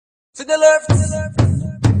To the left,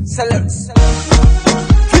 salute.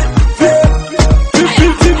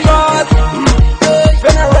 Vmat,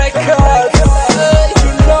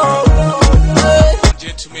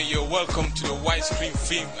 Gentlemen, you're welcome to the widescreen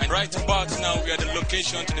film, and right about now we are at the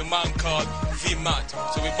location to the man called Vmat.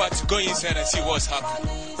 So we're about to go inside and see what's happening.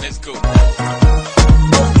 Let's go.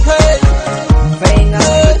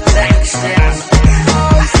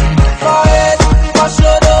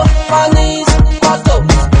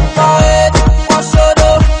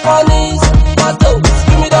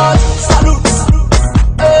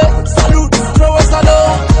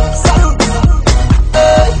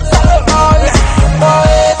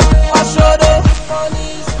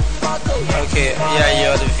 Okay, yeah,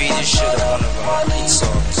 you're the video shoot of one of our hit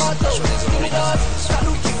songs. That's what is already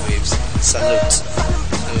making waves. Salute.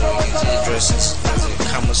 So you can see the dresses, the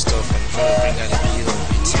camera stuff, and try to bring out the beat of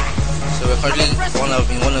it. So we're currently in one of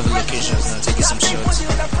the locations now, taking some shots.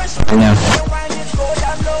 Can Yeah.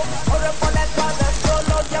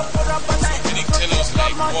 you tell us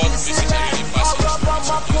like what message are you passing through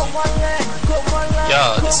music?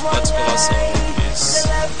 Yeah, this particular song is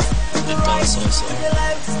the dancehall song.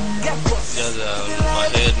 Just my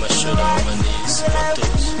head, my shoulder, my knees, my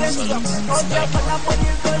toes. Salute. It's like,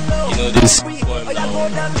 you know, this poem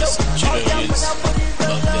now, this children use back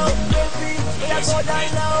then. Yeah, for me, if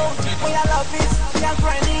you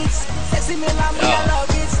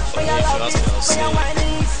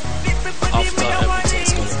ask me, I'll say after everything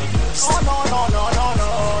is gonna be best.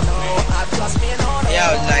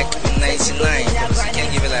 Yeah, like 99, because you can't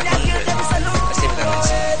give it like 100. Let's leave it at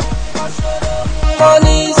 90.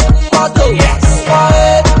 money's my toes, my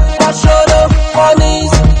head, my shoulder, my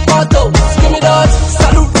knees, my toes. Give me that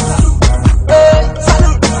salute, hey,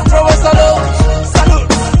 salute, throw a salute,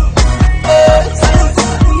 salute, hey, salute.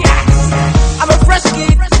 I'm a fresh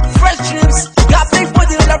kid, fresh trips, got big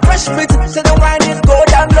body with a fresh fit. Say the wine it go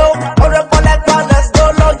down low, or up on that balance, go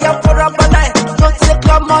low, yeah, put up a line. Don't take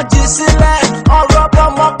up my juicy line, or up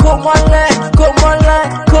on my come on line, come on line,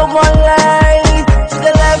 come on line. To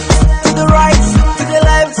the left, to the right.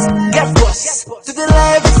 Get bust. To the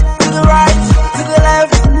left, to the right, to the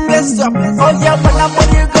left, get up. Oh yeah, when I'm on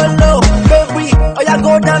you go low, baby. Oh yeah,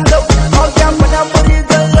 go down low. Oh yeah, when I'm on you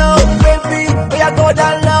go low, baby. Oh yeah, go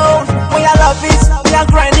down low. When you love it, when you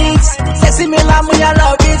grind it. Sexy me like when you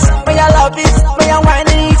love it, when you love it, when you whine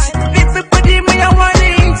it. Big body when you whine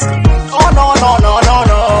it. Oh no no no no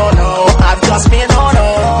no no, I've just been no no.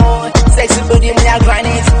 Sexy body when you grind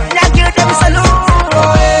it, when you give them salute.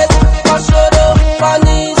 My head, my shoulder, my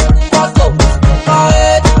knees.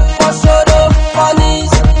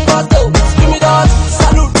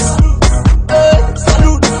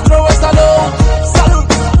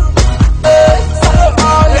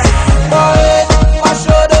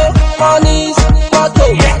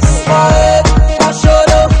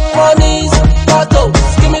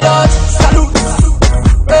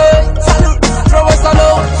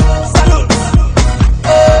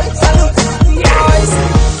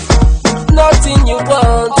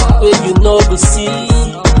 See,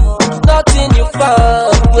 nothing you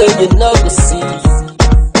find where you never see.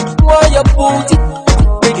 Why you put it,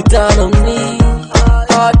 bring it down on me.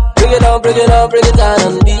 Bring it on, bring it on, bring it down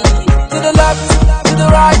on me. To the left, to the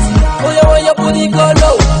right, oh yeah, when you put it go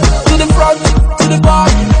low. To the front, to the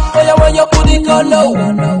back, oh yeah, when you put it go low.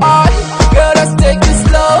 Girl, let's take it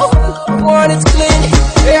slow, want it clean.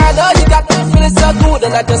 Yeah, I know you got me feeling so good,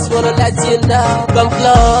 and I just wanna let you know. Come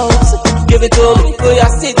close. Give it to me, oh yeah,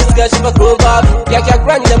 see this girl, she ma grow up. Yeah, yeah,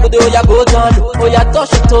 grind them, but oh yeah, go down. Oh yeah,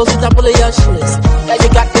 touch your toes with a pull of your shoes. Yeah, you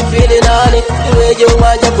got me feeling on it. The way you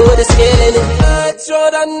want your body scaling it.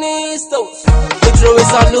 Throw the knees, toes. We throw a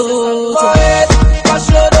salute. My head, my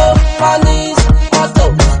shoulder, my knees, my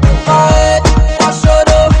toes.